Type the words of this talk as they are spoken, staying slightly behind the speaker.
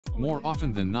More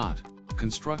often than not,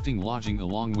 constructing lodging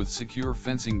along with secure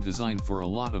fencing designed for a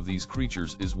lot of these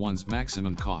creatures is one's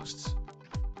maximum costs.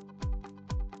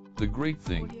 The great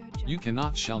thing, you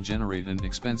shall generate an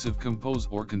expensive compose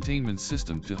or containment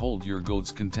system to hold your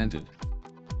goats contented.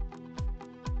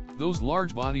 Those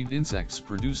large-bodied insects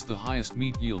produce the highest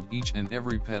meat yield each and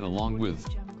every pet along with,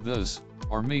 thus,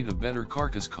 are made a better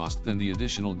carcass cost than the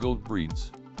additional goat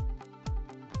breeds.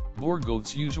 Boer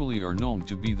goats usually are known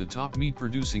to be the top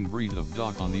meat-producing breed of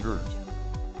dog on the earth.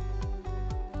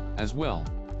 As well,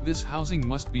 this housing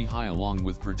must be high along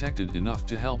with protected enough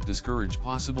to help discourage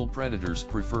possible predators,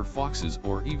 prefer foxes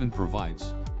or even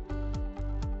provides.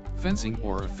 Fencing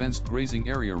or a fenced grazing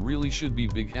area really should be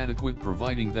big adequate,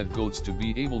 providing that goats to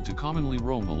be able to commonly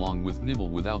roam along with nibble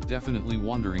without definitely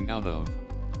wandering out of.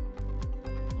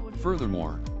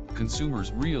 Furthermore,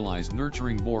 consumers realize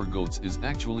nurturing Boer goats is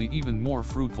actually even more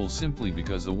fruitful simply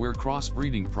because aware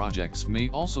crossbreeding projects may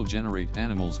also generate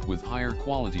animals with higher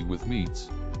quality with meats.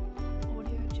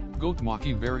 Goat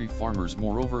maki berry farmers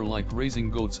moreover like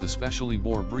raising goats, especially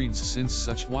Boer breeds, since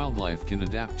such wildlife can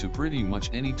adapt to pretty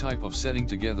much any type of setting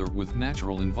together with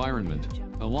natural environment,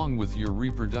 along with your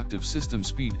reproductive system.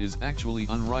 Speed is actually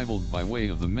unrivaled by way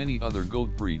of the many other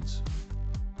goat breeds.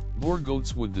 Boer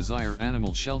goats would desire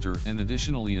animal shelter and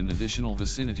additionally an additional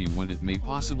vicinity when it may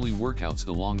possibly workouts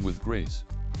along with graze.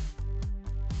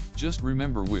 Just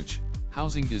remember which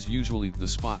housing is usually the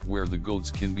spot where the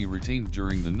goats can be retained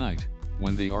during the night,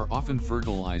 when they are often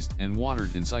fertilized and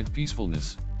watered inside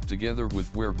peacefulness, together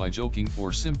with where by joking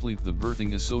or simply the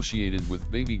birthing associated with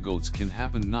baby goats can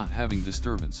happen, not having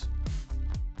disturbance.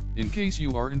 In case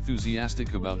you are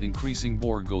enthusiastic about increasing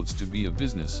Boer goats to be a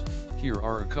business, here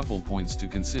are a couple points to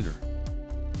consider.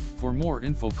 For more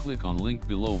info click on link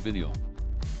below video.